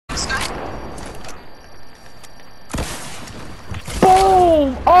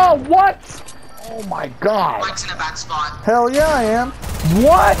What? Oh my god. Mike's in a bad spot. Hell yeah, I am.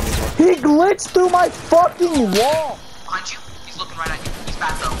 What? He glitched through my fucking wall. Behind you? He's looking right at you. He's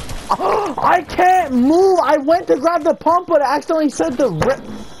bad though. I can't move. I went to grab the pump, but I accidentally said the rip.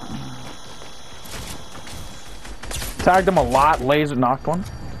 Tagged him a lot. Laser knocked one.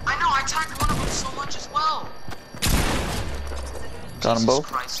 I know. I tagged one of them so much as well. Got them both.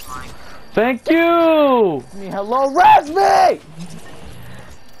 Christ, Mike. Thank you. Hello, Raspy.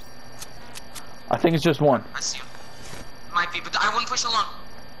 I think it's just one. I see him. Might be, but I wouldn't push along.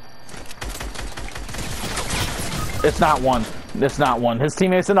 It's not one. It's not one. His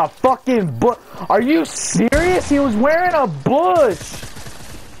teammate's in a fucking bush. Are you serious? He was wearing a bush.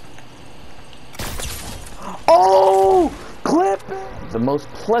 Oh, clip it. The most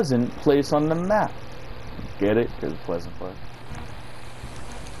pleasant place on the map. Get it? Because it's pleasant place.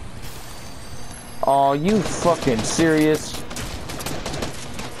 Oh, you fucking serious?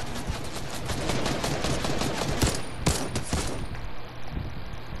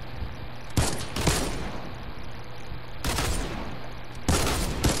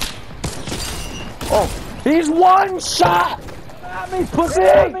 Oh, he's one shot! Come at me, pussy!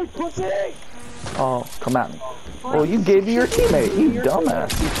 Oh, come at me. Oh, you gave me your teammate, you dumbass.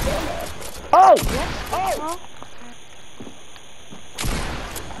 Oh! Oh!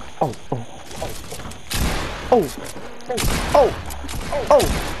 Oh, oh, oh, oh, oh,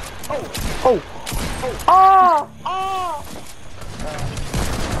 oh, oh, oh!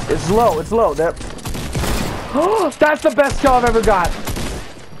 It's low, that. That's the best kill I've ever got.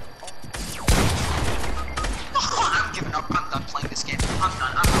 I'm giving up. I'm done playing this game. I'm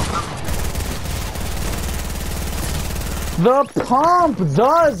done. The pump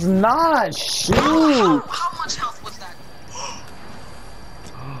does not shoot. How much health was that?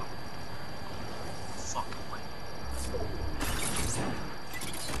 Fuck away.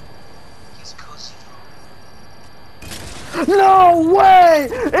 He's cozy. No way!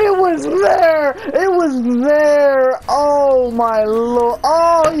 It was there! It was there! Oh my lord!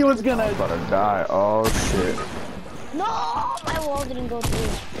 Oh, he was gonna die. Oh shit! No, my wall didn't go through.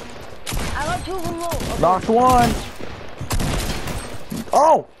 I got two of them low. Okay. Knocked one.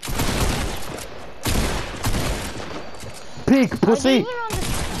 Oh! Peek, pussy!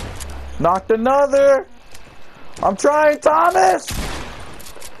 Knocked another! I'm trying, Thomas!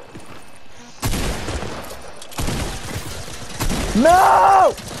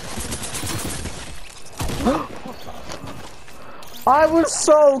 No! I was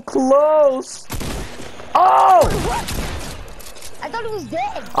so close! Oh! I thought it was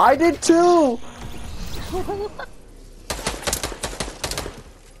dead. I did too!